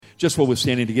Just while we're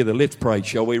standing together, let's pray,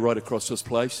 shall we, right across this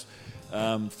place.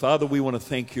 Father, we want to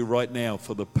thank you right now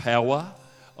for the power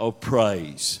of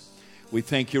praise. We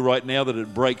thank you right now that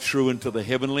it breaks through into the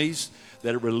heavenlies,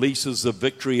 that it releases the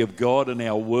victory of God in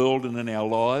our world and in our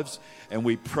lives. And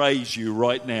we praise you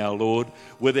right now, Lord.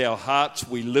 With our hearts,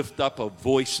 we lift up a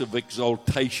voice of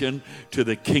exaltation to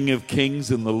the King of Kings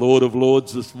and the Lord of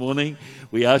Lords this morning.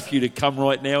 We ask you to come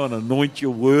right now and anoint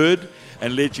your word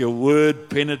and let your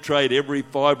word penetrate every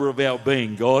fibre of our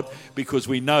being, God, because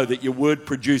we know that your word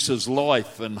produces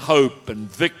life and hope and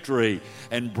victory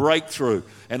and breakthrough.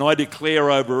 And I declare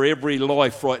over every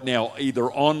life right now,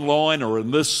 either online or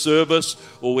in this service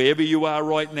or wherever you are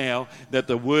right now, that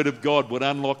the word of God would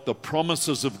unlock the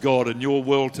promises of God in your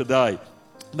world today.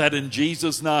 That in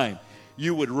Jesus' name,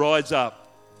 you would rise up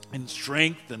in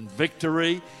strength and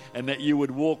victory, and that you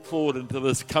would walk forward into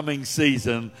this coming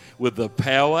season with the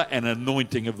power and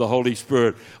anointing of the Holy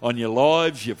Spirit on your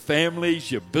lives, your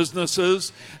families, your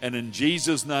businesses, and in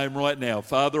Jesus' name right now.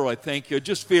 Father, I thank you. I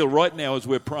just feel right now as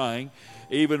we're praying,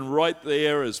 even right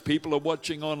there as people are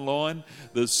watching online,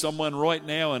 there's someone right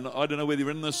now, and I don't know whether you're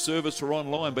in this service or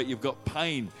online, but you've got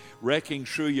pain racking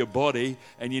through your body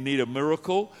and you need a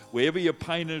miracle. Wherever your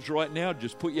pain is right now,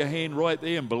 just put your hand right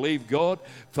there and believe God.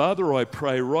 Father, I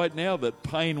pray right now that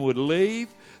pain would leave,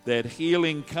 that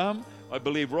healing come. I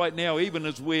believe right now, even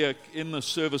as we are in the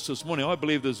service this morning, I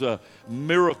believe there's a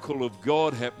miracle of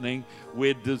God happening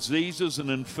where diseases and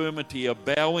infirmity are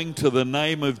bowing to the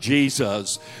name of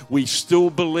Jesus. We still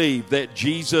believe that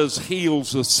Jesus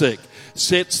heals the sick,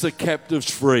 sets the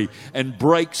captives free, and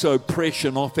breaks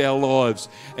oppression off our lives.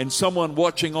 And someone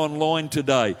watching online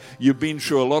today, you've been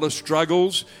through a lot of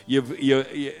struggles.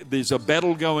 There's a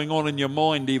battle going on in your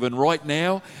mind even right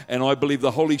now. And I believe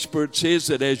the Holy Spirit says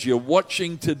that as you're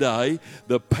watching today,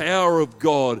 the power of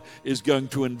God is going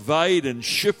to invade and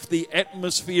shift the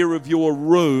atmosphere of your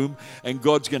room, and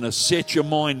God's going to set your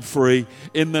mind free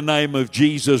in the name of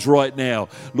Jesus right now.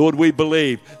 Lord, we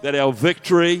believe that our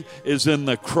victory is in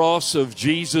the cross of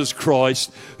Jesus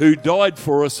Christ, who died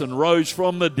for us and rose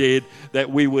from the dead,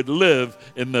 that we would live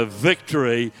in the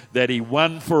victory that he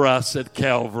won for us at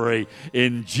Calvary.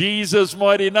 In Jesus'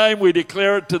 mighty name, we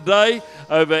declare it today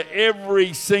over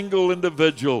every single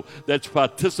individual that's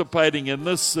participating in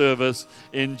this service,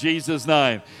 in Jesus'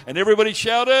 name. And everybody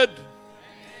shouted,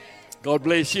 God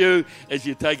bless you as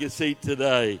you take a seat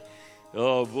today.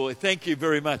 Oh boy, thank you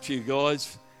very much, you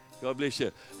guys. God bless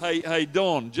you. Hey,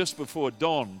 Don, just before third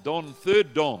Don,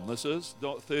 third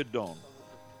Don.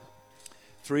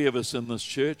 Three of us in this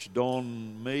church,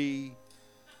 Don, me,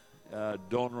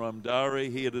 Don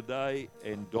Ramdari here today,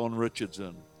 and Don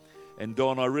Richardson. And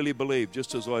Don, I really believe,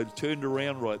 just as I turned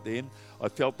around right then, I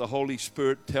felt the Holy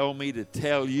Spirit tell me to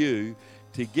tell you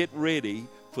to get ready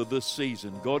for this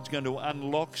season. God's going to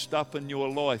unlock stuff in your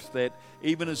life that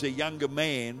even as a younger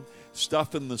man,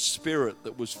 stuff in the spirit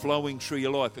that was flowing through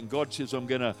your life. And God says, I'm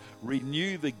going to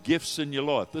renew the gifts in your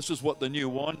life. This is what the new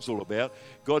wine's all about.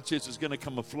 God says there's going to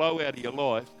come a flow out of your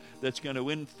life that's going to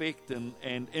infect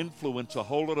and influence a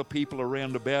whole lot of people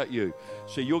around about you.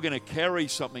 So you're going to carry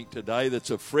something today that's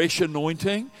a fresh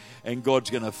anointing, and God's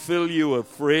going to fill you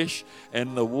afresh.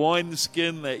 And the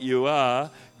wineskin that you are,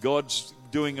 God's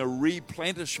doing a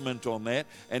replenishment on that.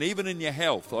 And even in your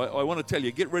health, I want to tell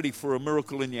you, get ready for a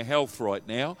miracle in your health right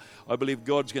now. I believe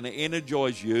God's going to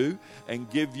energize you and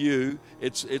give you,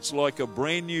 it's like a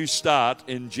brand new start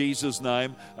in Jesus'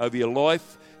 name over your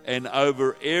life and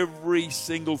over every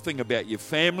single thing about your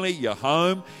family, your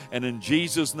home. And in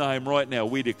Jesus' name right now,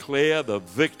 we declare the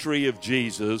victory of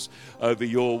Jesus over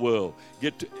your world.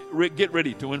 Get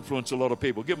ready to influence a lot of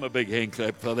people. Give them a big hand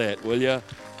clap for that, will you?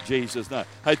 Jesus' name.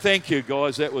 Hey, thank you,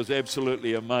 guys. That was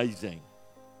absolutely amazing.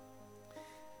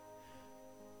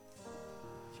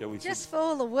 Shall we just for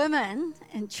all the women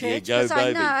in church, yeah, because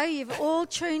I know you've all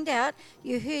tuned out.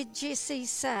 You heard Jesse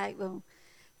say,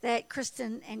 that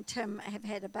Kristen and Tim have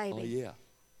had a baby. Oh, yeah.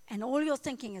 And all you're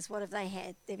thinking is, what have they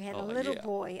had? They've had a little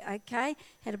boy, okay?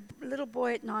 Had a little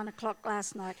boy at 9 o'clock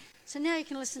last night. So now you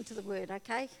can listen to the word,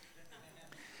 okay?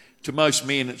 To most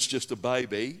men, it's just a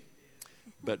baby,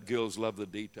 but girls love the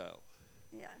detail.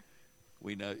 Yeah.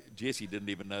 We know, Jesse didn't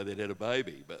even know they'd had a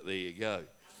baby, but there you go.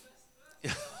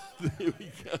 There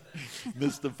we go.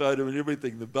 Missed the photo and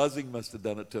everything. The buzzing must have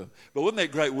done it to him. But wasn't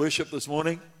that great worship this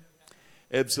morning?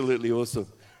 Absolutely awesome.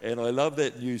 And I love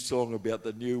that new song about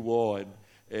the new wine.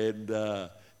 And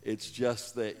it's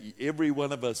just that every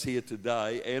one of us here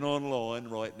today and online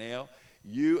right now,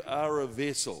 you are a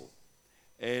vessel.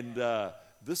 And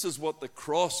this is what the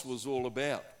cross was all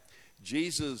about.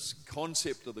 Jesus'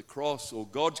 concept of the cross, or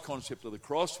God's concept of the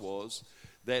cross, was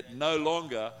that no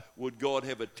longer would God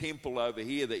have a temple over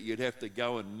here that you'd have to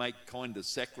go and make kind of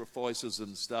sacrifices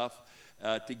and stuff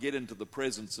to get into the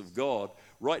presence of God.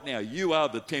 Right now, you are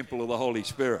the temple of the Holy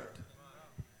Spirit.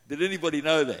 Did anybody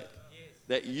know that?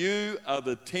 That you are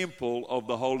the temple of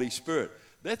the Holy Spirit.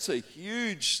 That's a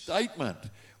huge statement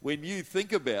when you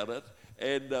think about it.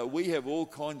 And we have all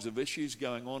kinds of issues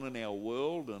going on in our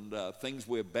world and things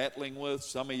we're battling with.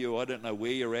 Some of you, I don't know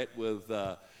where you're at with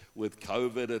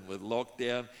COVID and with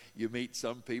lockdown. You meet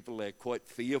some people, they're quite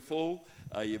fearful.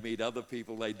 You meet other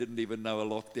people, they didn't even know a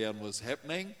lockdown was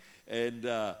happening.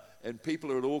 And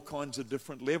people are at all kinds of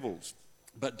different levels.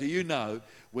 But do you know,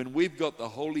 when we've got the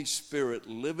Holy Spirit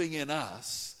living in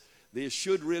us, there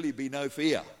should really be no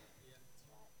fear.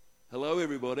 Hello,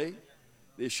 everybody.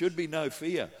 There should be no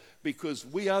fear because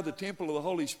we are the temple of the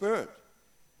Holy Spirit.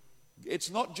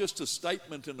 It's not just a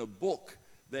statement in a book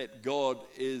that God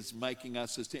is making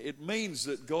us his temple. It means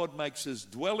that God makes his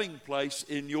dwelling place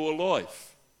in your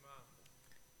life.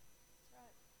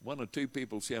 One or two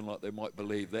people sound like they might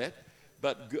believe that.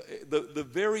 But the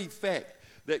very fact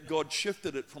that God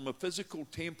shifted it from a physical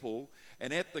temple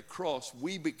and at the cross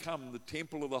we become the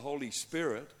temple of the Holy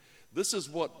Spirit. This is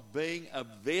what being a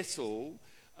vessel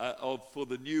for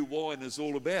the new wine is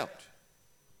all about.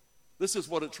 This is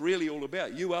what it's really all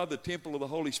about. You are the temple of the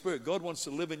Holy Spirit. God wants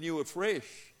to live in you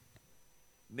afresh.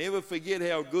 Never forget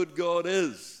how good God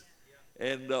is.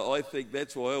 And I think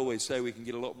that's why I always say we can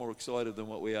get a lot more excited than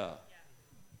what we are.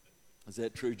 Is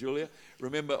that true, Julia?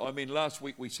 Remember, last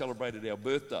week we celebrated our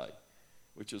birthday,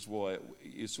 which is why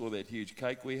you saw that huge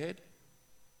cake we had.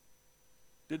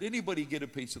 Did anybody get a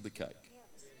piece of the cake?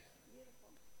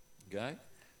 Okay,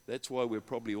 that's why we're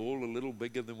probably all a little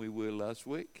bigger than we were last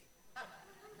week.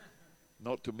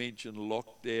 Not to mention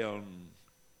lockdown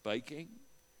baking.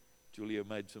 Julia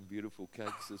made some beautiful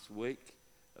cakes this week,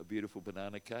 a beautiful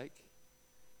banana cake.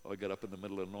 I got up in the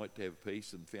middle of the night to have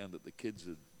peace and found that the kids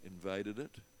had invaded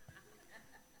it.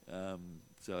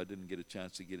 So I didn't get a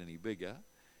chance to get any bigger.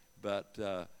 But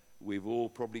we've all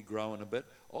probably grown a bit.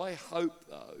 I hope,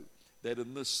 though, that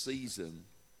in this season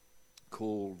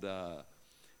called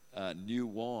new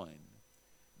wine,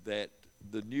 that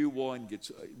the new wine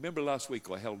gets... Remember last week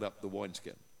I held up the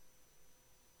wineskin?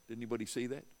 Did anybody see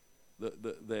that?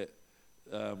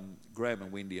 Graham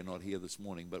and Wendy are not here this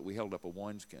morning, but we held up a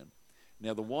wineskin.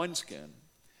 Now the wineskin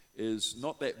is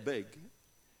not that big,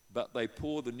 but they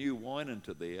pour the new wine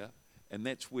into there, and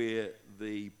that's where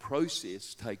the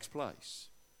process takes place.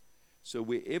 So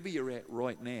wherever you're at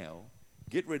right now,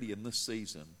 get ready in this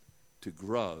season to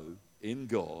grow in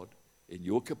God, in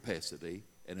your capacity,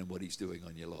 and in what he's doing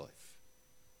on your life.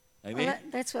 Amen? Well,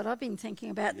 that's what I've been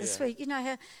thinking about this week. You know,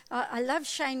 how I love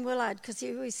Shane Willard because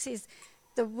he always says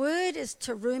the word is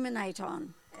to ruminate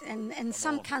on. And in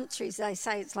some countries they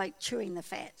say it's like chewing the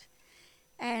fat.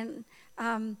 And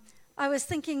I was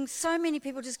thinking so many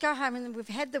people just go home and we've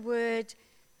had the word,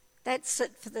 that's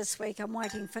it for this week, I'm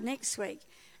waiting for next week.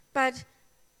 But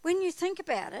when you think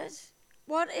about it,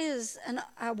 what is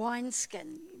a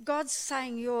wineskin? God's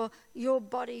saying your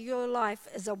body, your life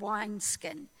is a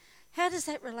wineskin. How does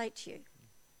that relate to you?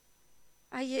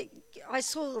 I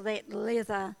saw that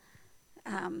leather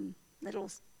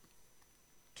little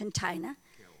container,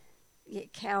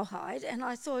 cowhide, and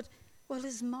I thought, well,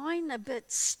 is mine a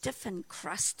bit stiff and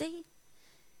crusty?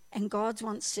 And God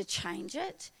wants to change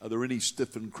it. Are there any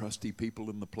stiff and crusty people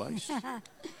in the place? No,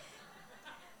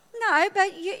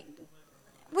 but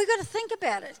we've got to think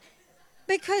about it.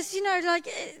 Because, you know, like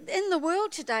in the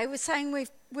world today, we're saying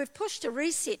we've pushed a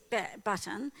reset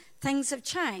button, things have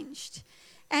changed.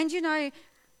 And, you know,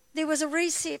 there was a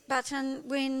reset button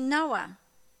when Noah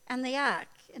and the ark,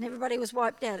 and everybody was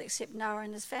wiped out except Noah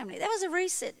and his family. That was a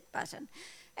reset button.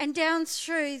 And down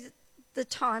through the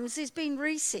times, there's been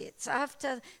resets.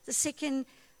 After the Second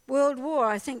World War,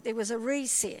 I think there was a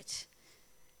reset.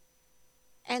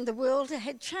 And the world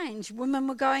had changed. Women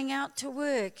were going out to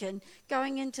work and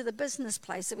going into the business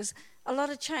place. There was a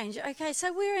lot of change. Okay,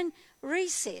 so we're in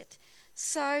reset.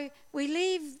 So we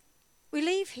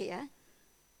leave here.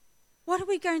 What are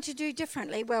we going to do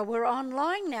differently? Well, we're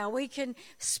online now. We can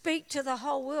speak to the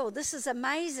whole world. This is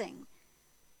amazing.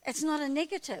 It's not a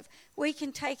negative. We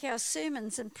can take our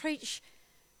sermons and preach,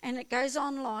 and it goes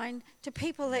online to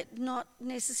people that not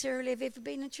necessarily have ever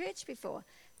been in church before.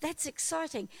 That's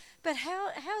exciting. But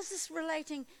how's this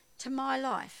relating to my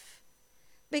life?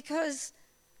 Because,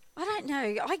 I don't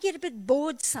know, I get a bit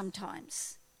bored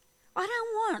sometimes. I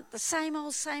don't want the same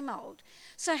old, same old.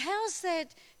 So how's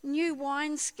that new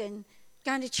wineskin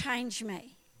going to change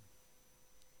me?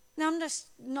 Now, I'm just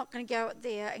not going to go out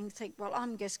there and think, well,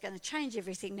 I'm just going to change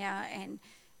everything now and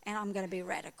I'm going to be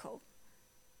radical.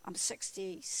 I'm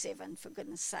 67, for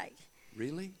goodness sake.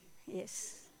 Really?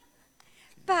 Yes.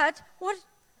 But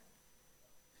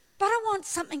I want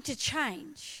something to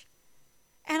change.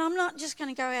 And I'm not just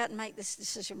going to go out and make this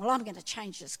decision, well, I'm going to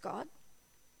change this, God.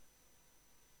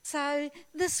 So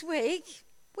this week,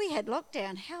 we had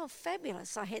lockdown. How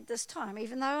fabulous I had this time,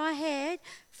 even though I had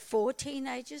 4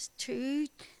 teenagers, 2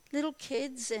 little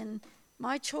kids, and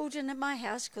my children at my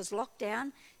house, because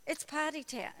lockdown, it's party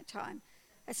time.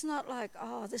 It's not like,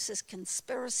 oh, this is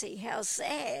conspiracy, how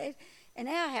sad. In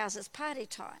our house, it's party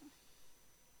time.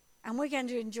 And we're going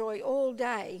to enjoy all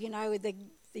day, with the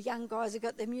young guys have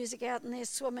got their music out and they're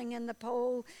swimming in the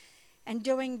pool and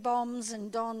doing bombs,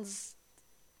 and Don's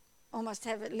almost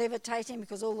have it levitating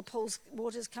because all the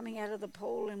water's coming out of the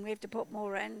pool and we have to put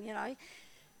more in,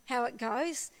 how it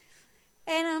goes.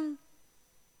 And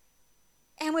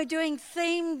we're doing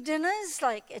themed dinners,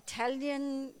 like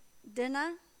Italian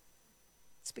dinner,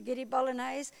 spaghetti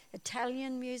bolognese,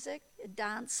 Italian music,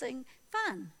 dancing,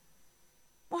 fun.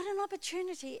 What an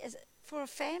opportunity for a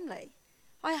family.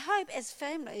 I hope as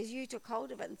families you took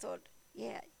hold of it and thought,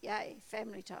 yeah, yay,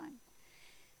 family time.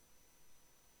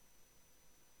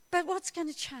 But what's going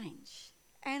to change?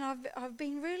 And I've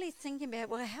been really thinking about,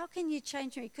 well, how can you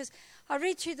change me? Because I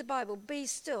read through the Bible, be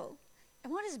still.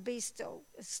 And what is be still?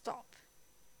 Stop.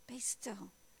 Be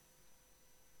still.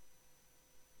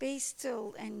 Be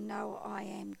still and know I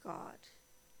am God.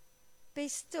 Be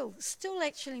still. Still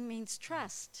actually means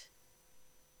trust.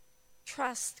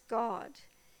 Trust God.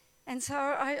 And so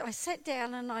I sat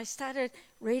down and I started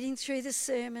reading through the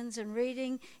sermons and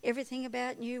reading everything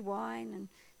about new wine and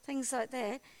things like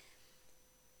that.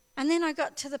 And then I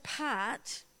got to the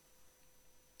part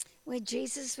where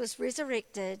Jesus was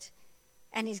resurrected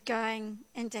and he's going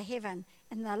into heaven.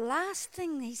 And the last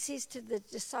thing he says to the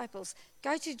disciples,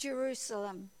 go to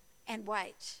Jerusalem and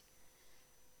wait.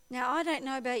 Now, I don't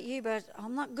know about you, but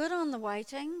I'm not good on the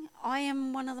waiting. I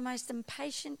am one of the most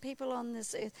impatient people on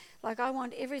this earth. Like, I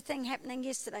want everything happening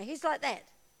yesterday. Who's like that?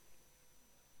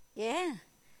 Yeah?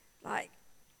 Like,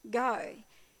 go.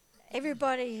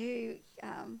 Everybody who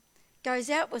goes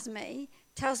out with me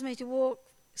tells me to walk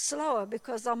slower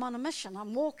because I'm on a mission.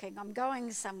 I'm walking. I'm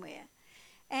going somewhere.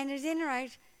 And at any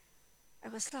rate,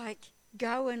 it was like,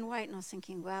 go and wait. And I was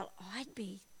thinking, well, I'd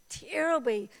be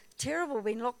terrible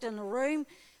being locked in a room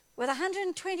with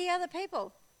 120 other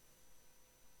people.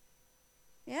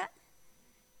 Yeah?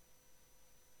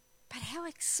 But how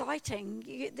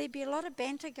exciting. There'd be a lot of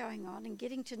banter going on and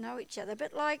getting to know each other. A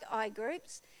bit like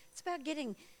iGroups. It's about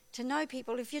getting to know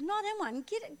people. If you're not in one,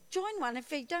 join one.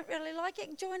 If you don't really like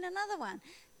it, join another one.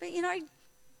 But,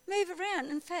 move around.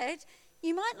 In fact,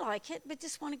 you might like it, but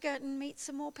just want to go out and meet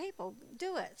some more people.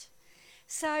 Do it.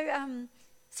 So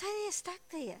they're stuck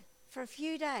there for a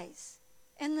few days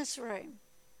in this room.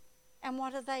 And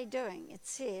what are they doing? It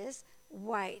says,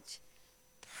 wait,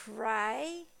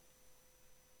 pray,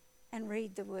 and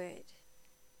read the word.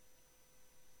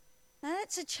 Now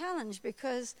that's a challenge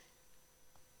because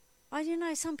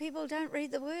some people don't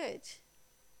read the word.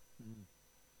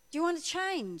 Do you want to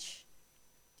change?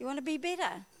 Do you want to be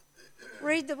better?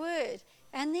 Read the word.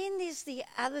 And then there's the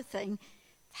other thing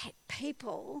that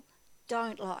people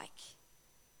don't like.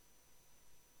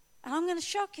 And I'm going to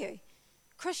shock you.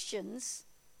 Christians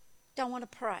don't want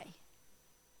to pray.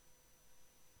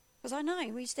 Because I know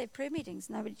we used to have prayer meetings,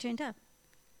 nobody turned up.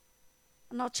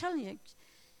 I'm not telling you.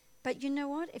 But you know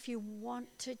what? If you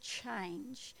want to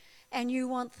change and you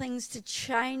want things to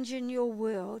change in your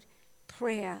world,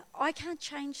 prayer. I can't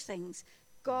change things.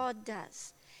 God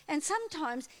does. And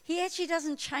sometimes he actually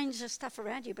doesn't change the stuff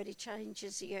around you, but he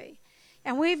changes you.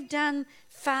 And we've done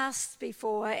fasts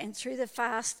before, and through the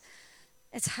fast,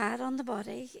 it's hard on the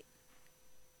body.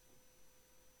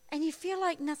 And you feel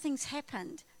like nothing's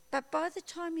happened. But by the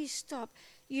time you stop,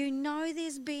 you know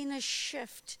there's been a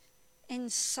shift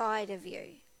inside of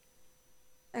you.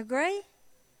 Agree?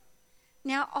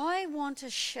 Now, I want a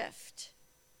shift.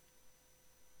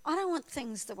 I don't want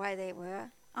things the way they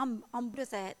were. I'm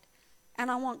with that.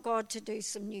 And I want God to do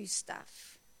some new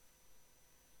stuff.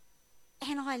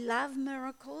 And I love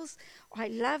miracles. I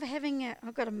love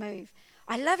I've got to move.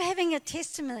 I love having a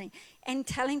testimony and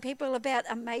telling people about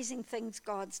amazing things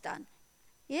God's done.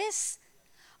 Yes?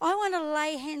 I want to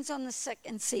lay hands on the sick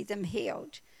and see them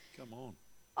healed. Come on.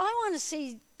 I want to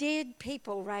see dead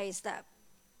people raised up.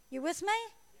 You with me?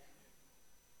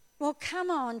 Well, come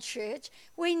on, church.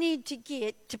 We need to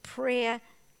get to prayer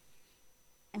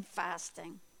and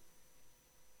fasting.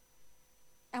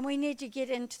 And we need to get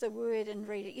into the Word and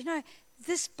read it.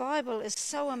 This Bible is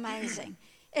so amazing.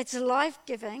 It's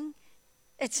life-giving.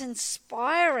 It's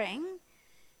inspiring.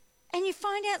 And you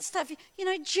find out stuff.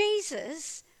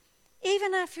 Jesus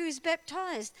even after he was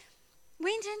baptized,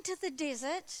 went into the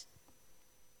desert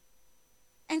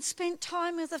and spent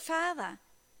time with the Father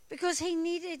because he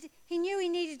knew he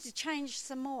needed to change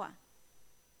some more.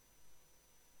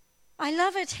 I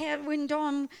love it how when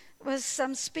Don was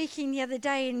speaking the other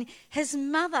day and his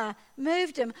mother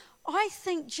moved him, I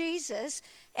think Jesus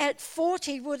at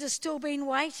 40 would have still been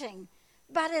waiting,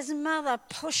 but his mother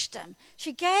pushed him.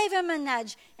 She gave him a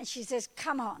nudge and she says,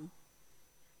 come on.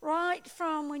 Right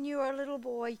from when you were a little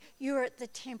boy, you were at the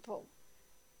temple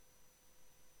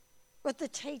with the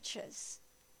teachers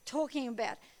talking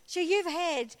about. So you've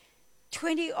had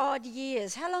 20 odd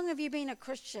years. How long have you been a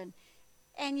Christian?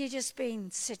 And you've just been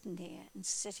sitting there and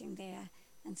sitting there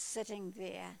and sitting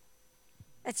there.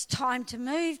 It's time to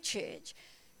move, church.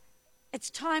 It's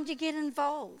time to get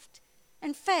involved.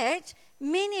 In fact,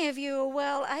 many of you are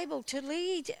well able to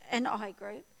lead an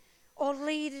I-group or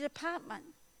lead a department,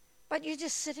 but you're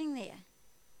just sitting there.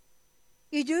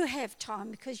 You do have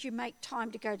time because you make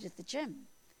time to go to the gym.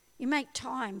 You make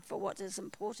time for what is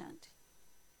important.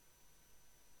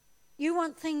 You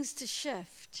want things to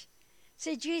shift.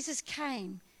 See, Jesus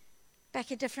came back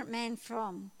a different man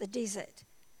from the desert.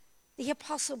 The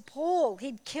Apostle Paul,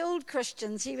 he'd killed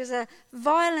Christians. He was a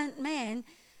violent man,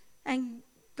 and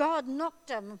God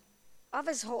knocked him off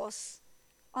his horse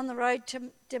on the road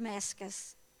to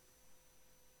Damascus.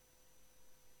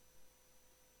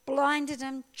 Blinded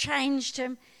him, changed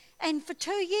him, and for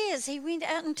 2 years he went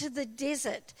out into the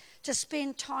desert to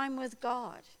spend time with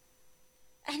God.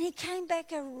 And he came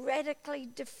back a radically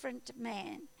different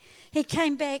man. He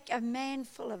came back a man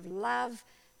full of love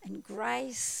and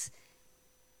grace,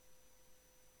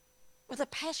 with a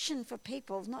passion for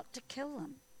people, not to kill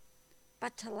them,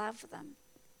 but to love them.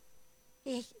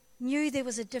 He knew there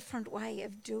was a different way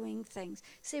of doing things.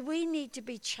 See, we need to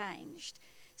be changed.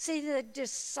 See, the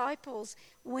disciples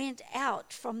went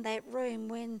out from that room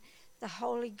when the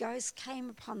Holy Ghost came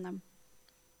upon them,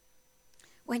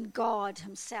 when God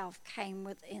himself came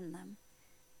within them.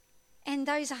 And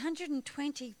those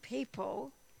 120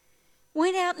 people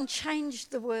went out and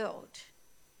changed the world.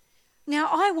 Now,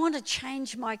 I want to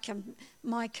change my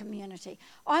community.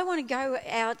 I want to go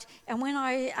out, and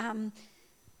when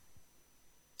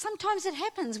sometimes it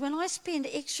happens, when I spend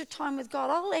extra time with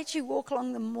God, I'll actually walk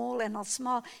along the mall and I'll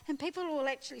smile, and people will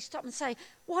actually stop and say,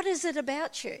 what is it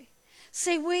about you?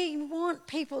 See, we want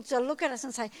people to look at us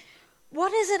and say,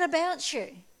 what is it about you?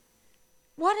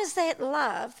 What is that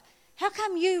love? How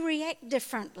come you react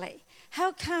differently?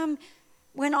 How come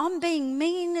when I'm being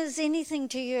mean as anything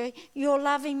to you, you're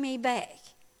loving me back?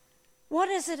 What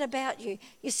is it about you?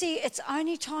 You see, it's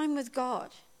only time with God.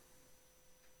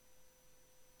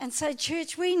 And so,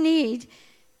 church, we need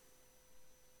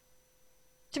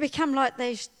to become like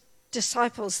those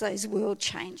disciples, those world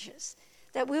changers,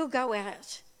 that we'll go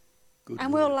out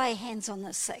and we'll lay hands on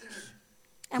the sick.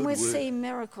 And we'll see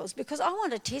miracles, because I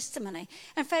want a testimony.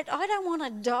 In fact, I don't want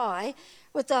to die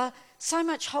with so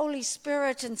much Holy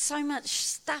Spirit and so much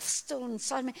stuff still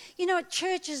inside me. You know,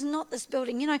 church is not this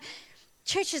building. You know,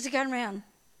 churches are going around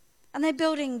and they're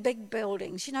building big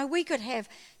buildings. You know, we could have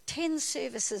 10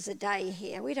 services a day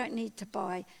here. We don't need to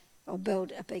buy or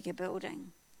build a bigger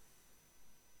building.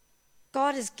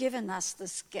 God has given us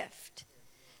this gift.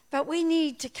 But we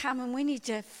need to come and we need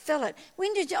to fill it.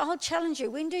 I'll challenge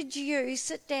you, when did you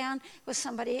sit down with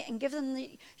somebody and give them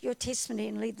your testimony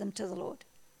and lead them to the Lord?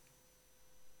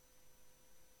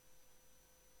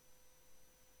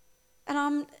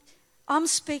 And I'm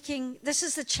speaking, this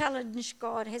is the challenge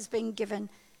God has been given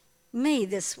me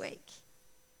this week,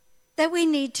 that we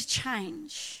need to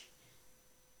change.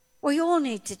 We all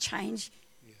need to change.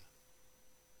 Yeah.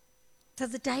 To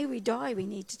the day we die, we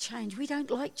need to change. We don't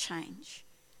like change.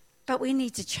 But we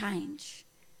need to change.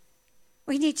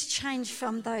 We need to change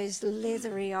from those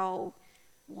leathery old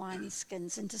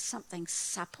wineskins into something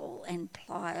supple and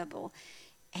pliable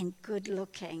and good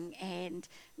looking and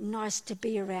nice to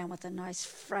be around with a nice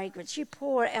fragrance. You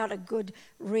pour out a good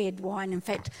red wine. In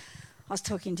fact, I was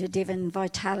talking to Devin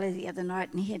Vitale the other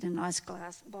night, and he had a nice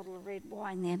bottle of red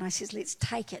wine there, and I said, let's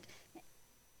take it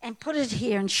and put it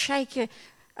here and shake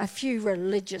a few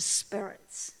religious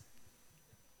spirits.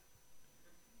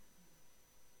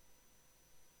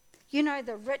 You know,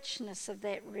 the richness of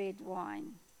that red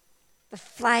wine, the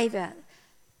flavour,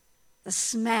 the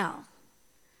smell.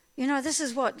 You know, this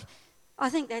is what, I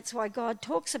think that's why God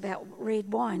talks about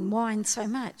red wine so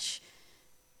much.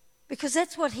 Because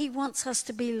that's what he wants us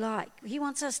to be like. He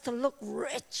wants us to look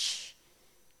rich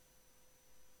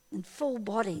and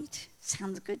full-bodied.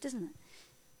 Sounds good, doesn't it?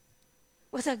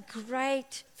 With a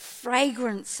great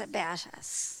fragrance about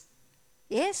us.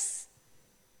 Yes?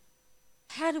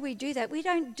 How do we do that? We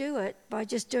don't do it by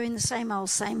just doing the same old.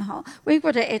 We've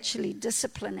got to actually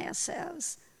discipline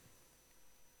ourselves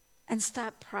and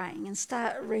start praying and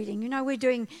start reading. You know, we're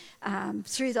doing,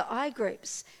 through the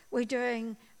iGroups, we're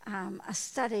doing a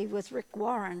study with Rick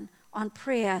Warren on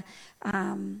prayer,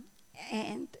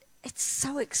 and it's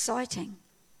so exciting.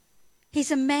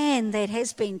 He's a man that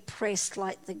has been pressed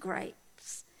like the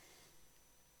grapes.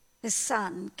 His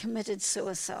son committed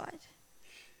suicide.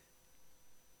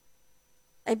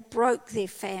 It broke their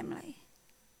family.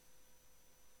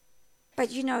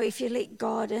 But you know, if you let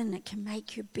God in, it can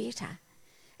make you better.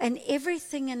 And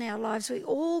everything in our lives, we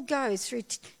all go through,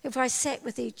 if I sat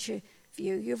with each of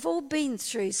you, you've all been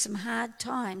through some hard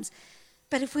times.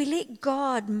 But if we let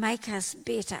God make us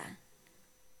better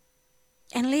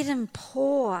and let him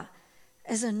pour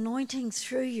his anointing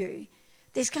through you,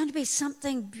 there's going to be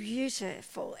something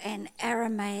beautiful and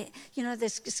aromatic. You know,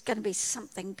 there's just going to be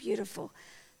something beautiful.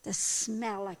 The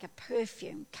smell like a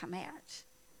perfume come out.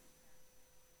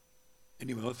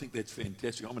 Anyway, I think that's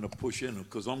fantastic. I'm going to push in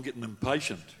because I'm getting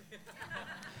impatient.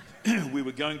 We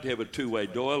were going to have a two-way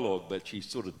dialogue, but she's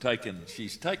taken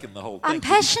the whole thing. I'm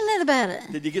passionate about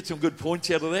it. Did you get some good points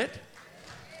out of that?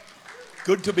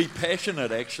 Good to be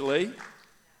passionate, actually.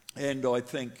 And I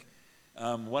think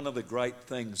one of the great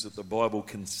things that the Bible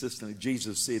consistently,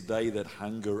 Jesus said, they that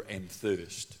hunger and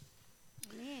thirst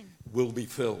will be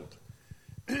filled.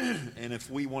 And if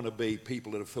we want to be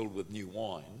people that are filled with new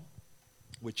wine,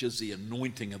 which is the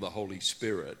anointing of the Holy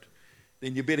Spirit,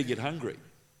 then you better get hungry.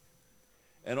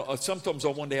 And sometimes I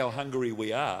wonder how hungry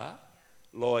we are.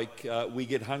 Like we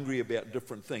get hungry about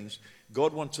different things.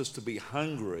 God wants us to be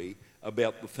hungry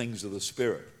about the things of the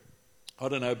Spirit. I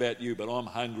don't know about you, but I'm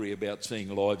hungry about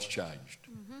seeing lives changed.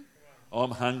 Mm-hmm.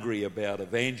 I'm hungry about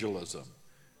evangelism,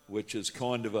 which is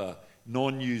kind of a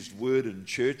non-used word in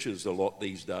churches a lot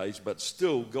these days, but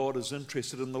still God is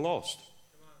interested in the lost.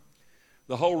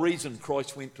 The whole reason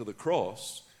Christ went to the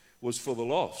cross was for the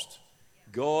lost.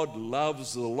 God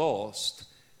loves the lost,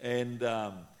 and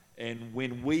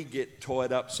when we get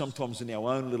tied up sometimes in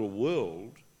our own little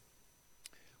world,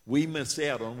 we miss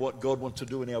out on what God wants to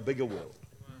do in our bigger world.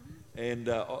 And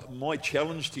my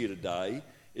challenge to you today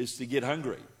is to get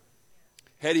hungry.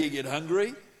 How do you get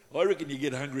hungry? I reckon you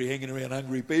get hungry hanging around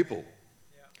hungry people.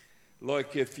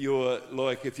 Like if you're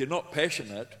not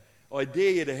passionate, I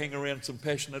dare you to hang around some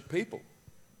passionate people.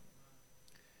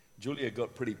 Julia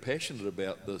got pretty passionate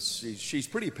about this. She's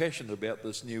pretty passionate about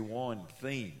this new wine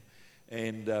theme,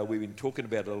 and we've been talking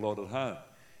about it a lot at home.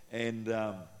 And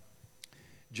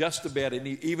just about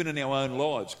even in our own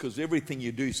lives, because everything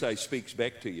you do say speaks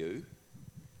back to you,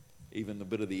 even the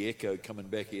bit of the echo coming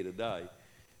back here today.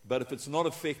 But if it's not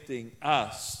affecting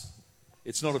us,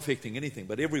 it's not affecting anything.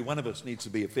 But every one of us needs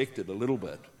to be affected a little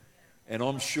bit. And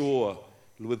I'm sure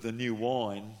with the new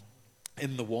wine,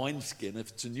 in the wineskin,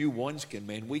 if it's a new wineskin,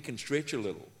 man, we can stretch a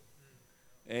little.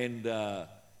 And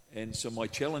so my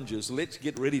challenge is, let's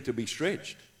get ready to be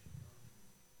stretched.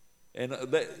 And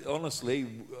that, honestly,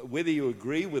 whether you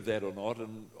agree with that or not,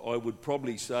 and I would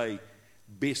probably say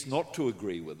best not to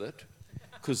agree with it,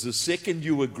 because the second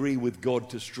you agree with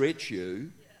God to stretch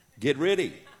you, get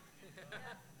ready.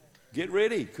 Get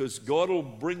ready, because God will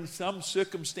bring some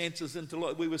circumstances into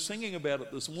life. We were singing about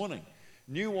it this morning.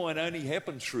 New wine only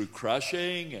happens through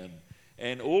crushing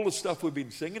and all the stuff we've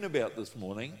been singing about this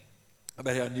morning,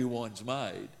 about how new wine's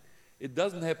made. It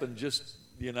doesn't happen just,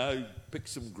 pick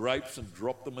some grapes and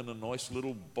drop them in a nice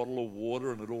little bottle of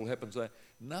water and it all happens there.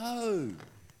 No,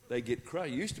 they get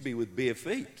crushed. It used to be with bare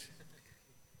feet.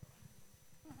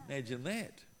 Imagine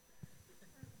that.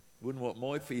 Wouldn't want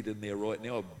my feet in there right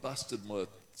now. I've busted my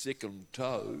second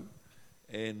toe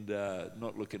and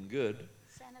not looking good.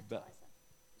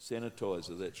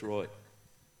 Sanitizer, that's right.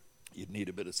 You'd need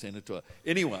a bit of sanitizer.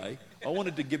 Anyway, I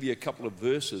wanted to give you a couple of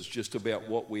verses just about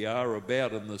what we are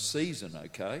about in this season,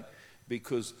 okay?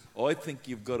 Because I think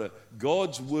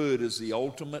God's word is the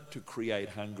ultimate to create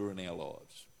hunger in our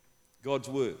lives. God's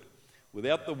word.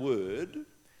 Without the word,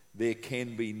 there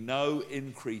can be no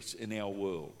increase in our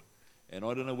world. And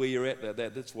I don't know where you're at about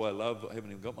that. That's why I haven't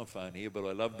even got my phone here, but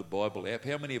I love the Bible app.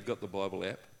 How many have got the Bible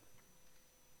app?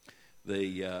 So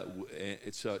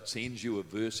it sends you a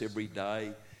verse every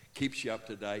day, keeps you up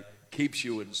to date, keeps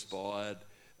you inspired.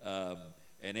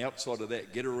 And outside of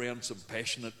that, get around some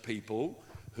passionate people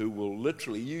who will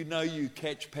literally, you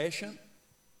catch passion.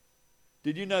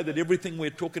 Did you know that everything we're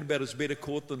talking about is better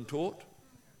caught than taught?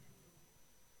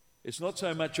 It's not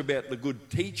so much about the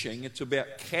good teaching, it's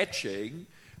about catching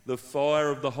the fire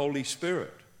of the Holy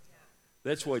Spirit.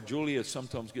 That's why Julia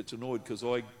sometimes gets annoyed, because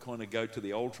I kind of go to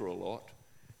the altar a lot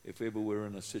if ever we're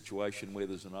in a situation where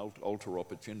there's an altar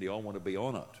opportunity, I want to be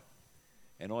on it.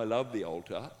 And I love the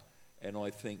altar, and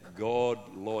I think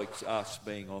God likes us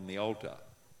being on the altar.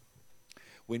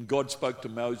 When God spoke to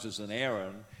Moses and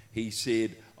Aaron, he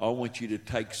said, I want you to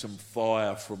take some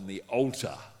fire from the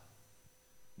altar.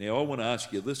 Now, I want to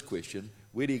ask you this question.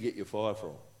 Where do you get your fire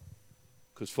from?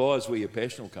 Because fire's where your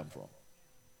passion will come from.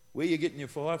 Where are you getting your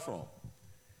fire from?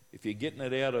 If you're getting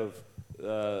it out of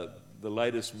the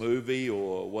latest movie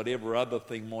or whatever other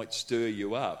thing might stir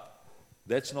you up,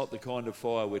 that's not the kind of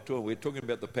fire we're talking. We're talking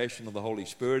about the passion of the Holy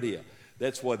Spirit here.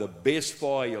 That's why the best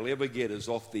fire you'll ever get is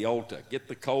off the altar. Get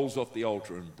the coals off the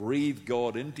altar and breathe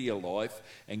God into your life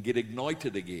and get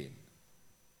ignited again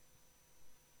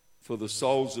for the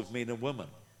souls of men and women.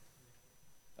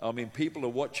 I mean, people are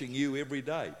watching you every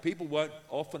day. People won't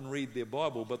often read their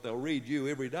Bible, but they'll read you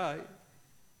every day.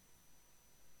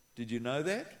 Did you know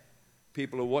that?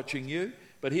 People are watching you.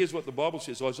 But here's what the Bible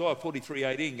says. Isaiah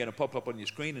 43:18, going to pop up on your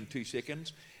screen in 2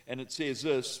 seconds. And it says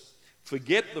this,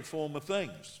 forget the former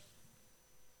things.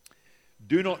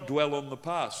 Do not dwell on the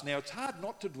past. Now, it's hard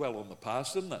not to dwell on the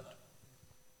past, isn't it?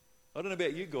 I don't know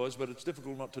about you guys, but it's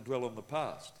difficult not to dwell on the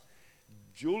past.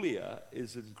 Julia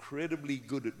is incredibly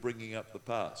good at bringing up the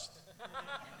past.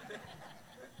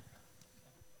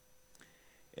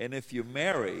 And if you're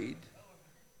married,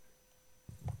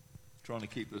 trying to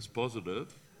keep this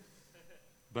positive,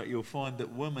 but you'll find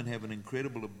that women have an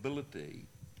incredible ability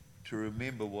to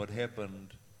remember what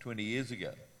happened 20 years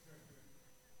ago.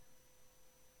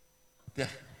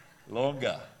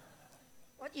 Longer.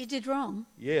 What you did wrong.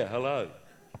 Yeah, hello.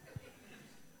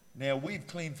 Now, we've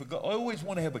clean forgot. I always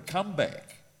want to have a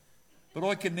comeback, but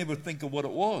I can never think of what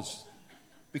it was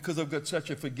because I've got such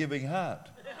a forgiving heart.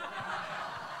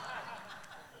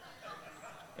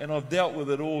 And I've dealt with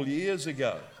it all years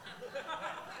ago.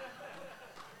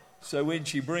 So when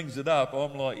she brings it up,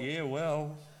 I'm like, yeah,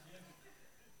 well,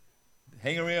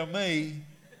 hang around me,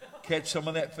 catch some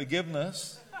of that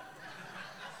forgiveness.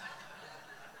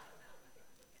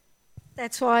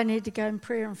 That's why I need to go in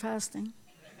prayer and fasting.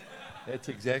 That's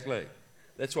exactly.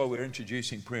 That's why we're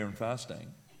introducing prayer and fasting.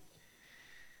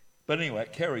 But anyway,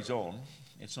 it carries on.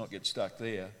 Let's not get stuck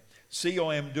there. See,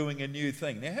 I am doing a new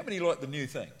thing. Now, how many like the new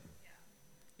thing?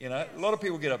 You know, a lot of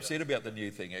people get upset about the new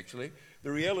thing, actually.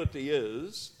 The reality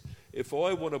is, if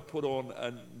I want to put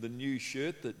on the new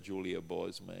shirt that Julia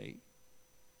buys me,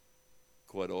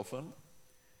 quite often,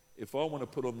 if I want to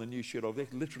put on the new shirt, I've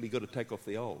literally got to take off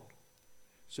the old.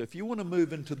 So if you want to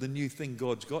move into the new thing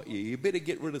God's got you, you better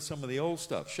get rid of some of the old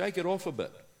stuff. Shake it off a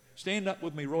bit. Stand up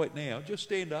with me right now. Just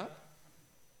stand up.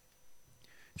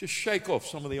 Just shake off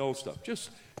some of the old stuff.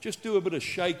 Just do a bit of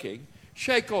shaking.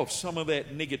 Shake off some of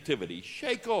that negativity.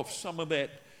 Shake off some of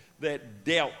that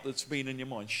doubt that's been in your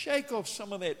mind. Shake off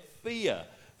some of that fear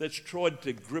that's tried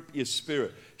to grip your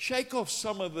spirit. Shake off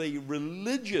some of the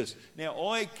religious. Now,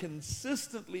 I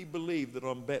consistently believe that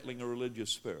I'm battling a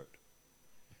religious spirit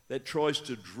that tries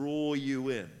to draw you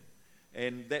in,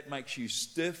 and that makes you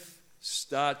stiff,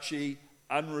 starchy,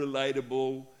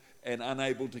 unrelatable, and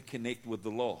unable to connect with the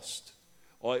lost.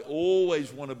 I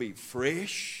always want to be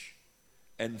fresh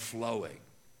and flowing.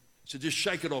 So just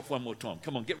shake it off one more time.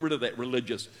 Come on, get rid of that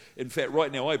religious. In fact,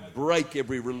 right now I break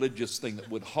every religious thing that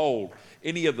would hold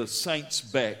any of the saints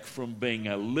back from being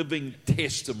a living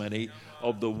testimony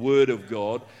of the Word of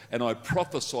God. And I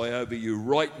prophesy over you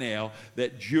right now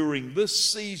that during this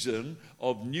season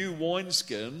of new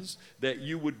wineskins, that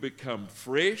you would become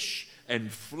fresh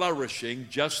and flourishing,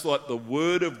 just like the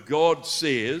Word of God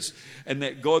says, and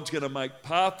that God's going to make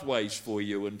pathways for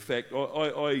you. In fact,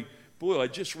 I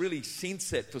just really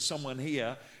sense that for someone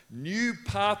here. New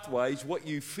pathways, what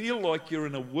you feel like you're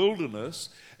in a wilderness,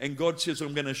 and God says,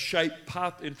 I'm going to shape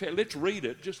path. In fact, let's read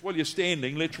it. Just while you're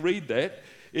standing, let's read that.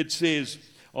 It says,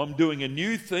 I'm doing a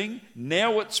new thing.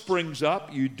 Now it springs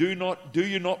up. Do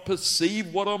you not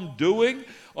perceive what I'm doing?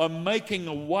 I'm making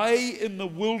a way in the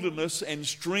wilderness and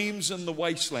streams in the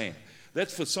wasteland.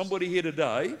 That's for somebody here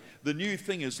today. The new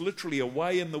thing is literally a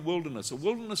way in the wilderness. A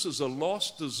wilderness is a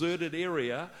lost, deserted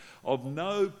area of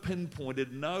no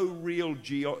pinpointed, no real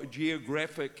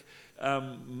geographic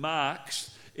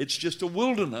marks. It's just a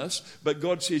wilderness, but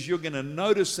God says you're going to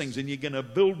notice things and you're going to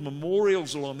build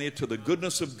memorials along there to the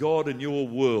goodness of God in your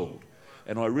world.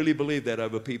 And I really believe that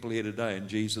over people here today in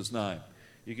Jesus' name.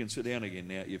 You can sit down again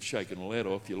now. You've shaken all that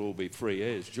off. You'll all be free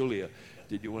as. Julia,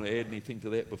 did you want to add anything to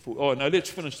that before? Oh, no, let's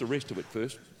finish the rest of it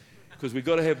first, because we've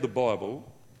got to have the Bible.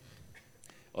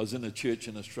 I was in a church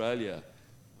in Australia,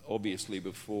 obviously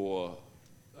before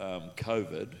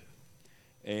COVID,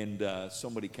 and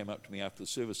somebody came up to me after the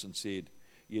service and said,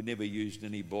 you never used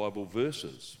any Bible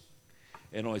verses.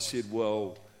 And I said,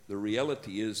 well, The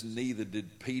reality is neither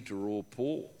did Peter or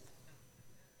Paul,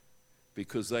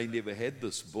 because they never had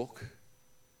this book.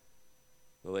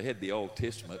 Well, they had the Old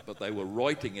Testament, but they were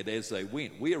writing it as they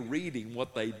went. We're reading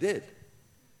what they did.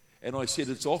 And I said,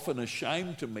 it's often a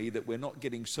shame to me that we're not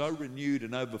getting so renewed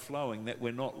and overflowing that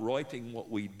we're not writing what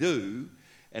we do,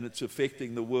 and it's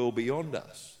affecting the world beyond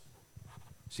us.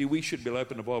 See, we should be able to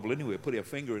open the Bible anywhere, put our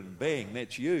finger in, and bang,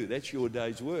 that's you. That's your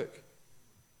day's work.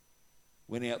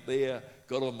 Went out there,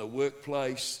 got on the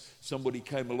workplace, somebody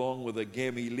came along with a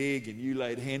gammy leg and you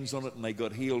laid hands on it and they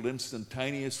got healed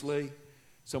instantaneously.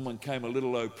 Someone came a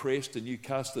little oppressed and you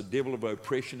cast the devil of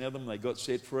oppression at them, they got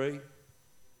set free.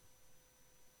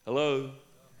 Hello?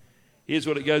 Here's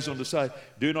what it goes on to say.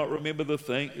 Do not remember the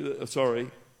thing,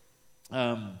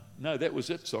 no, that was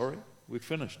it, sorry. We've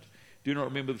finished. Do not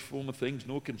remember the former things,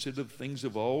 nor consider the things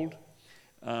of old.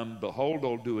 Behold,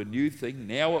 I'll do a new thing.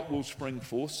 Now it will spring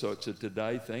forth, so it's a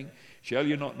today thing. Shall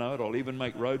you not know it? I'll even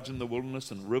make roads in the wilderness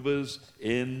and rivers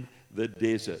in the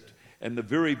desert. And the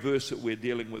very verse that we're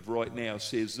dealing with right now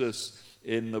says this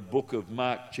in the book of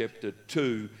Mark chapter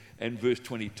 2 and verse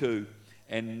 22.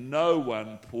 And no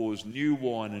one pours new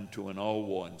wine into an old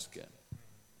wineskin.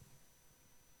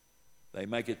 They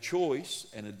make a choice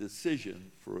and a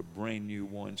decision for a brand new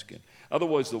wineskin.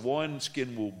 Otherwise, the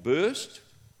wineskin will burst,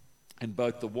 and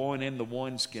both the wine and the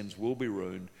wineskins will be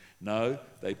ruined. No,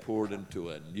 they pour it into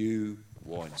a new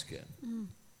wineskin.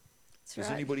 Does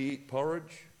anybody eat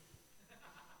porridge?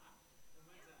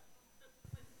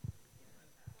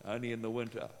 Only in the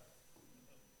winter.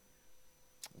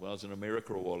 When I was in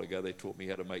America a while ago, they taught me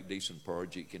how to make decent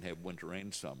porridge. You can have winter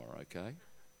and summer, okay?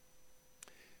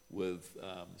 With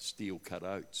steel-cut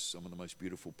oats, some of the most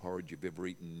beautiful porridge you've ever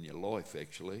eaten in your life,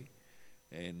 actually.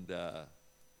 And,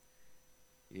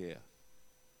 yeah.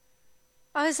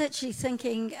 I was actually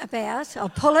thinking about, I'll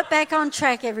pull it back on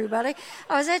track, everybody.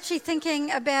 I was actually thinking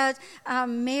about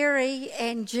Mary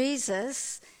and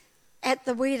Jesus at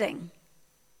the wedding.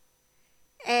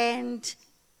 And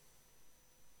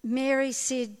Mary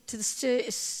said to the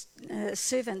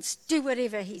servants, do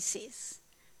whatever he says.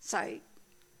 So,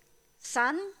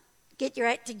 son, get your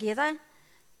act together.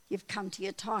 You've come to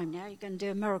your time now. You're going to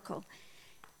do a miracle.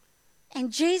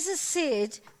 And Jesus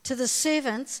said to the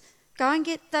servants, go and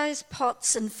get those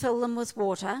pots and fill them with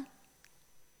water.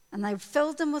 And they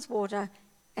filled them with water,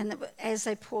 and as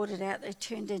they poured it out, they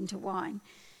turned into wine.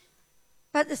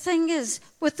 But the thing is,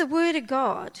 with the word of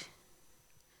God,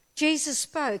 Jesus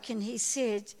spoke and he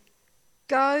said,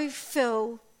 go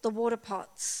fill the water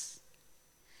pots.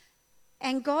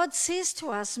 And God says to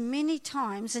us many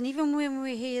times, and even when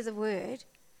we hear the word,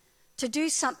 to do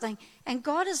something. And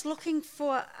God is looking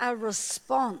for a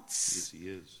response. Yes, he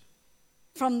is.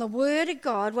 From the word of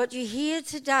God, what you hear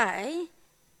today,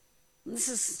 this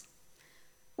is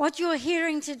what you're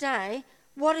hearing today,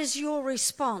 what is your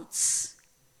response?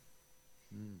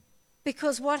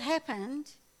 Because what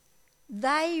happened,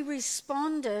 they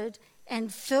responded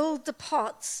and filled the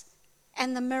pots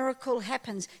and the miracle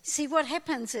happens. See, what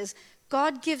happens is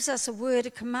God gives us a word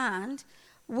of command,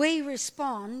 we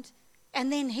respond,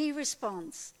 and then he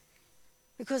responds.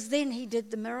 Because then he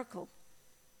did the miracle.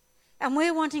 And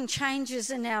we're wanting changes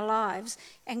in our lives.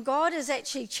 And God is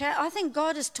actually, I think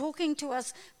God is talking to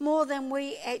us more than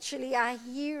we actually are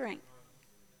hearing.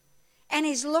 And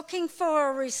he's looking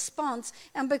for a response.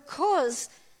 And because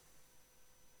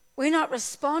we're not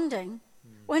responding,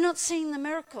 we're not seeing the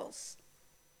miracles.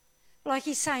 Like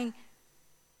he's saying,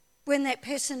 when that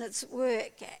person at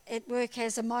work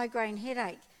has a migraine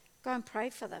headache, go and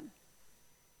pray for them.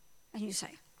 And you say,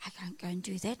 I can't go and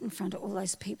do that in front of all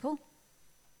those people.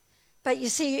 But you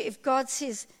see, if God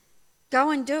says,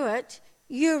 go and do it,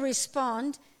 you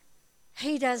respond,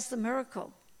 he does the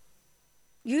miracle.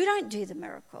 You don't do the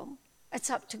miracle. It's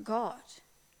up to God.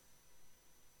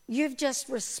 You've just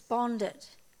responded.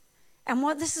 And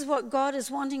this is what God is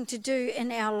wanting to do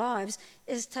in our lives,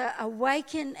 is to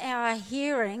awaken our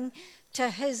hearing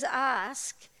to his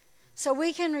ask so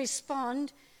we can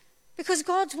respond, because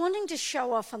God's wanting to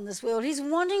show off in this world. He's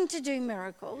wanting to do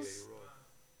miracles. Yeah, you're right.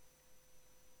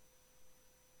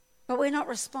 But we're not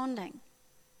responding.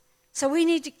 So we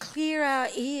need to clear our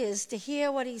ears to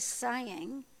hear what he's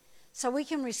saying so we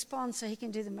can respond so he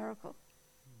can do the miracle.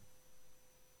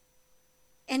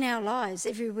 In our lives,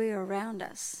 everywhere around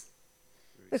us.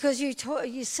 Because you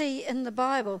see in the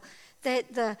Bible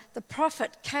that the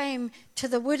prophet came to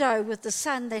the widow with the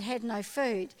son that had no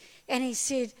food. And he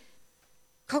said,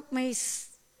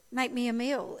 make me a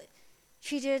meal.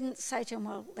 She didn't say to him,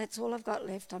 well, that's all I've got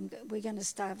left. We're going to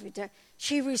starve.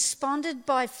 She responded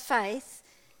by faith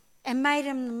and made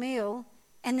him the meal.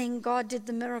 And then God did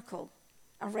the miracle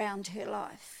around her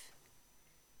life.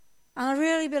 And I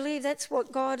really believe that's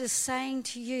what God is saying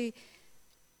to you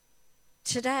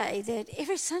today, that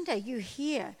every Sunday you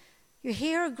hear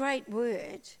a great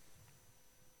word.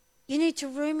 You need to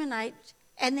ruminate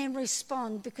and then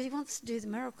respond, because he wants to do the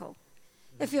miracle.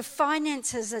 If your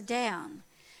finances are down,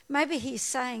 maybe he's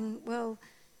saying, well,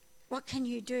 what can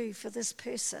you do for this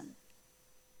person?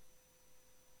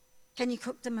 Can you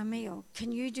cook them a meal?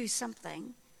 Can you do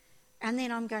something? And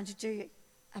then I'm going to do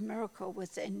a miracle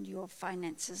within your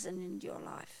finances and in your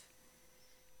life.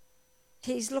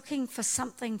 He's looking for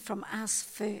something from us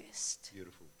first.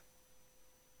 Beautiful.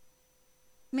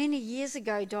 Many years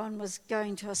ago, Don was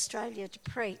going to Australia to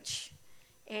preach,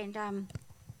 and at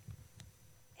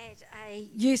a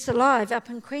Youth Alive up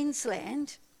in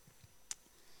Queensland,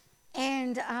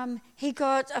 and he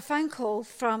got a phone call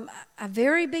from a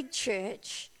very big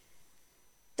church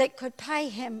that could pay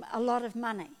him a lot of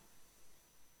money.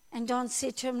 And Don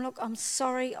said to him, look, I'm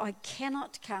sorry, I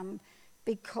cannot come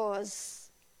because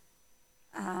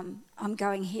I'm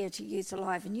going here to Youth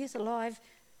Alive. And Youth Alive,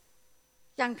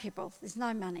 young people, there's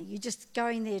no money. You're just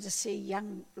going there to see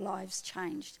young lives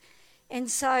changed. And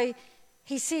so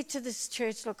he said to this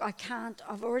church, look, I can't.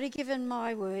 I've already given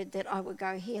my word that I would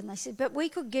go here. And they said, but we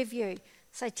could give you,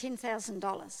 say,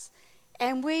 $10,000.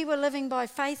 And we were living by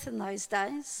faith in those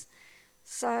days.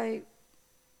 So,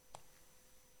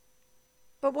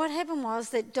 but what happened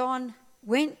was that Don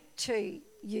went to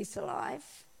Youth Alive.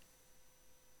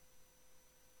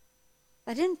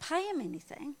 They didn't pay him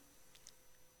anything.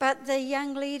 But the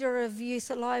young leader of Youth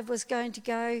Alive was going to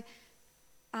go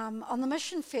on the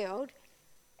mission field,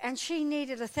 and she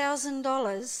needed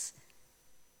 $1,000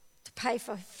 to pay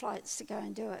for flights to go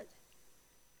and do it.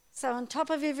 So on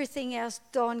top of everything else,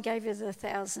 Don gave her the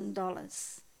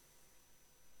 $1,000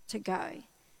 to go.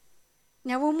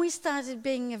 Now, when we started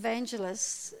being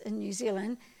evangelists in New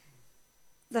Zealand,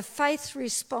 the faith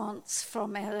response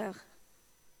from our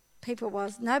people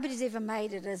was, nobody's ever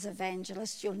made it as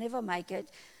evangelists. You'll never make it.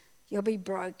 You'll be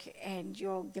broke and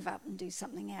you'll give up and do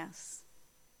something else.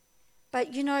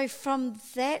 But, you know, from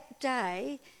that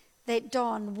day that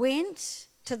Don went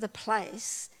to the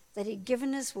place that he'd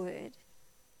given his word,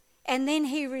 and then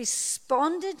he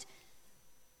responded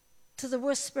to the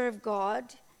whisper of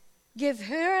God, give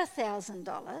her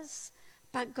 $1,000,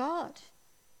 but God,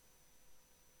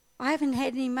 I haven't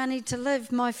had any money to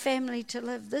live, my family to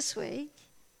live this week,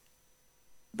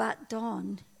 but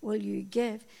Don, will you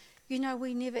give? You know,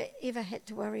 we never ever had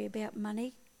to worry about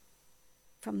money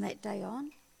from that day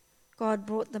on. God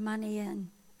brought the money in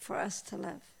for us to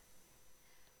live.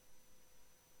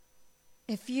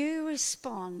 If you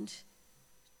respond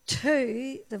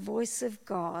to the voice of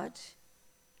God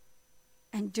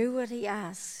and do what he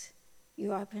asks,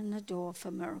 you open the door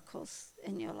for miracles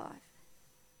in your life.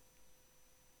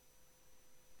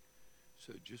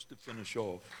 So just to finish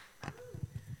off,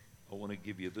 I want to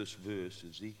give you this verse,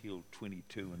 Ezekiel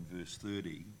 22 and verse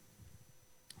 30,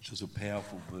 which is a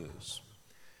powerful verse.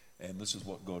 And this is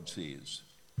what God says.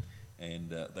 And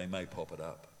they may pop it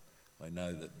up. I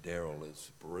know that Daryl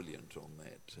is brilliant on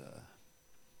that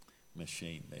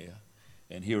machine there.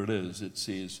 And here it is. It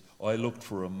says, I looked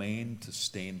for a man to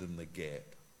stand in the gap.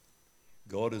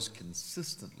 God is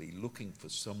consistently looking for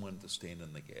someone to stand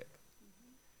in the gap.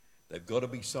 They've got to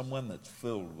be someone that's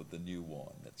filled with the new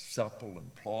wine, that's supple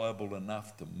and pliable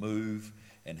enough to move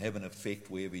and have an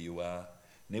effect wherever you are.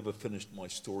 Never finished my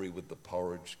story with the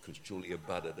porridge because Julia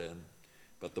butted in.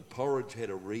 But the porridge had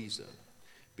a reason.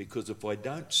 Because if I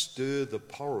don't stir the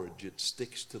porridge, it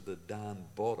sticks to the darn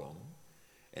bottom.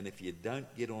 And if you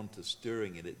don't get on to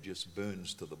stirring it, it just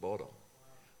burns to the bottom.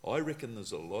 I reckon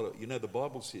there's a lot of, the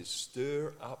Bible says,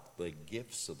 stir up the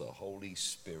gifts of the Holy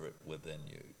Spirit within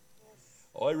you.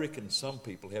 I reckon some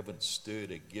people haven't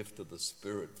stirred a gift of the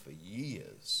Spirit for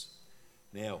years.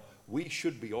 Now, we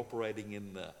should be operating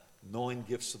in the 9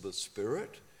 gifts of the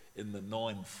Spirit, in the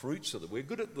 9 fruits of the... We're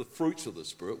good at the fruits of the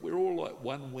Spirit. We're all like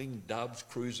one-winged doves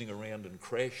cruising around and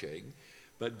crashing.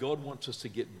 But God wants us to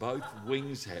get both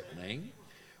wings happening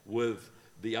with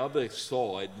the other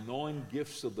side, 9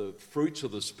 gifts of the fruits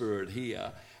of the Spirit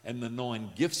here, and the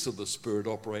 9 gifts of the Spirit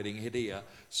operating here.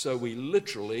 So we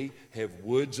literally have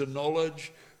words of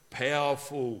knowledge,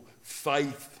 powerful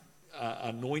faith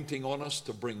anointing on us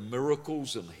to bring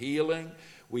miracles and healing.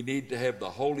 We need to have the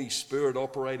Holy Spirit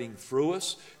operating through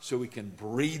us so we can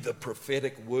breathe a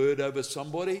prophetic word over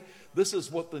somebody. This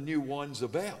is what the new wine's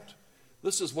about.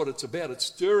 This is what it's about. It's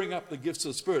stirring up the gifts of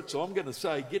the Spirit. So I'm going to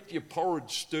say, get your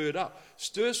porridge stirred up.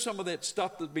 Stir some of that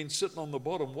stuff that's been sitting on the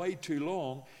bottom way too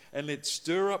long, and let's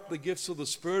stir up the gifts of the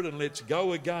Spirit, and let's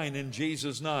go again in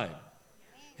Jesus' name.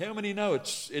 How many know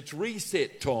it's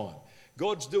reset time?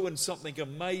 God's doing something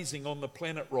amazing on the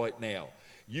planet right now.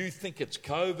 You think it's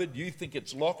COVID, you think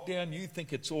it's lockdown, you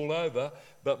think it's all over,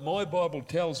 but my Bible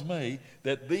tells me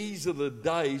that these are the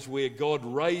days where God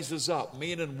raises up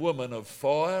men and women of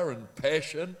fire and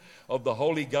passion of the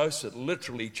Holy Ghost that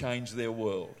literally change their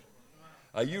world.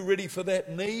 Are you ready for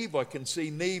that, Neve? I can see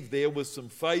Neve there with some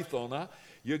faith on her.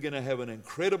 You're going to have an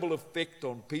incredible effect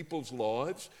on people's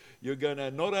lives. You're going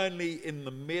to, not only in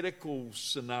the medical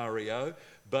scenario,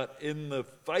 but in the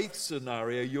faith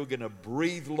scenario, you're going to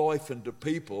breathe life into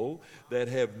people that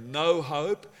have no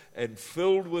hope and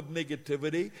filled with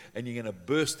negativity, and you're going to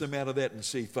burst them out of that and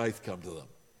see faith come to them.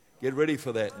 Get ready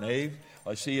for that, Neve.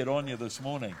 I see it on you this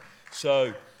morning.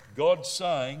 So God's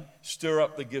saying, stir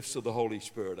up the gifts of the Holy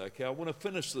Spirit. Okay, I want to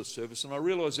finish this service, and I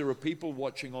realize there are people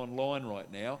watching online right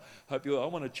now. I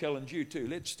want to challenge you too.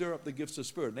 Let's stir up the gifts of the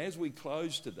Spirit. And as we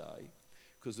close today,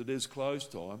 because it is close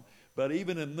time, but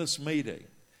even in this meeting,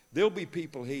 there'll be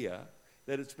people here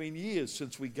that it's been years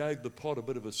since we gave the pot a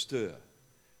bit of a stir.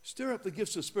 Stir up the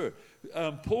gifts of the Spirit.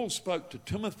 Paul spoke to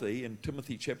Timothy in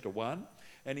Timothy chapter 1,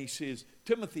 and he says,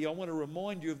 Timothy, I want to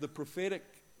remind you of the prophetic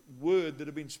word that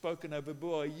had been spoken over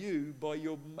by you, by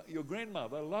your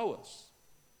grandmother, Lois.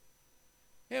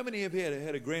 How many have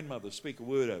had a grandmother speak a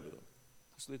word over them?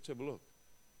 So let's have a look.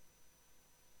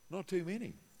 Not too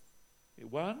many.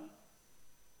 One,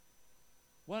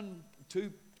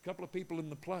 two, couple of people in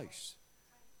the place.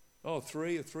 Oh,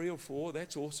 three or four,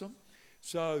 that's awesome.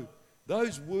 So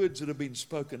those words that have been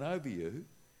spoken over you,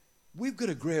 we've got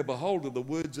to grab a hold of the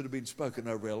words that have been spoken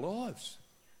over our lives.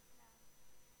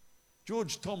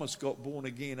 George Thomas got born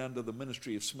again under the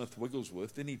ministry of Smith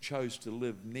Wigglesworth. Then he chose to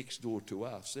live next door to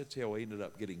us. That's how I ended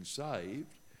up getting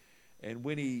saved. And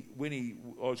when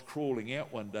I was crawling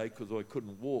out one day because I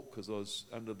couldn't walk because I was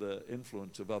under the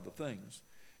influence of other things.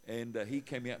 And he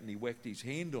came out and he whacked his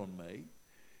hand on me.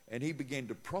 And he began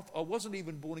to I wasn't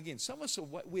even born again. Some of us,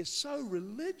 we're so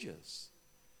religious.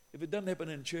 If it doesn't happen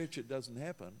in church, it doesn't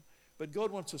happen. But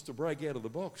God wants us to break out of the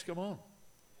box. Come on.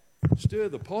 Stir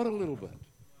the pot a little bit.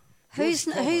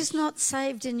 Who's not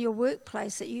saved in your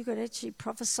workplace that you could actually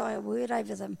prophesy a word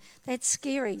over them? That's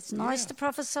scary. It's nice to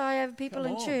prophesy over people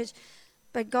in church,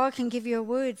 but God can give you a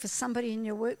word for somebody in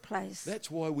your workplace. That's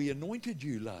why we anointed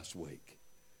you last week.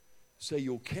 So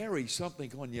you'll carry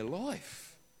something on your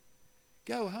life.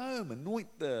 Go home,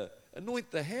 anoint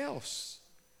the house,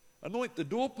 anoint the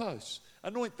doorposts,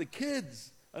 anoint the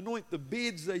kids, anoint the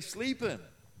beds they sleep in.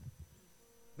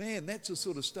 Man, that's the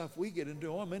sort of stuff we get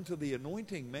into. I'm into the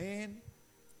anointing, man.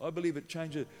 I believe it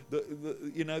changes.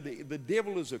 The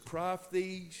devil is a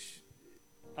crafty,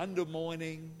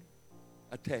 undermining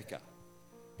attacker.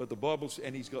 But the Bible,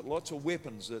 and he's got lots of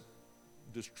weapons that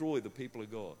destroy the people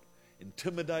of God.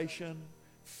 Intimidation,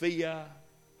 fear,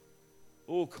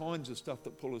 all kinds of stuff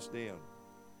that pull us down.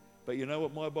 But you know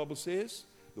what my Bible says?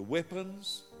 The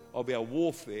weapons of our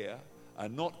warfare are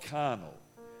not carnal,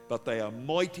 but they are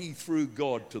mighty through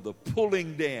God to the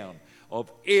pulling down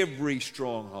of every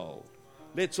stronghold.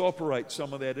 Let's operate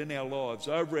some of that in our lives,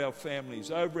 over our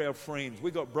families, over our friends.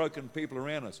 We've got broken people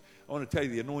around us. I want to tell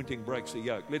you, the anointing breaks the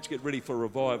yoke. Let's get ready for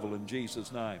revival in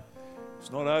Jesus' name.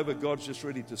 It's not over. God's just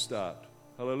ready to start.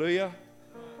 Hallelujah.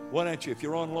 Why don't you, if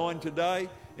you're online today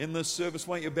in this service,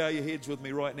 why don't you bow your heads with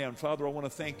me right now? And Father, I want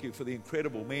to thank you for the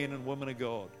incredible men and women of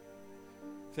God.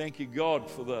 Thank you,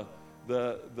 God, for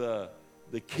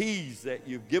the keys that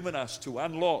you've given us to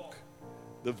unlock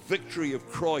the victory of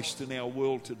Christ in our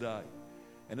world today.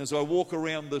 And as I walk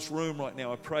around this room right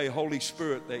now, I pray, Holy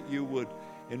Spirit, that you would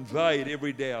invade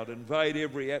every doubt, invade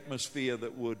every atmosphere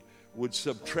that would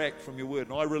subtract from your word.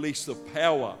 And I release the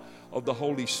power of the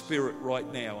Holy Spirit right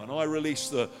now. And I release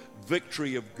the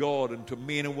victory of God into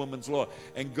men and women's life.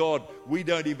 And God, we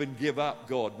don't even give up,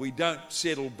 God. We don't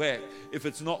settle back. If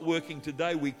it's not working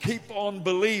today, we keep on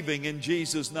believing in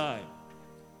Jesus' name.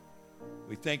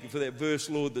 We thank you for that verse,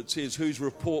 Lord, that says, whose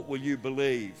report will you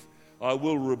believe? I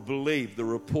will believe the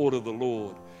report of the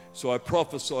Lord. So I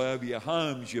prophesy over your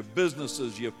homes, your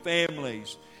businesses, your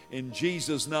families, in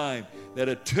Jesus' name, that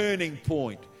a turning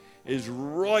point is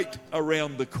right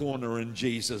around the corner in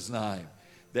Jesus' name,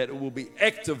 that it will be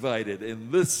activated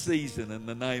in this season in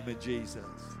the name of Jesus.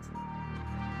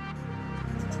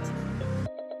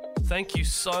 Thank you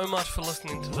so much for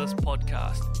listening to this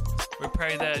podcast. We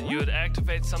pray that you would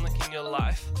activate something in your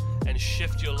life and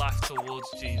shift your life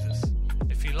towards Jesus.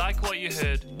 If you like what you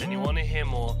heard and you want to hear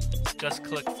more, just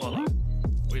click follow.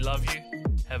 We love you.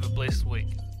 Have a blessed week.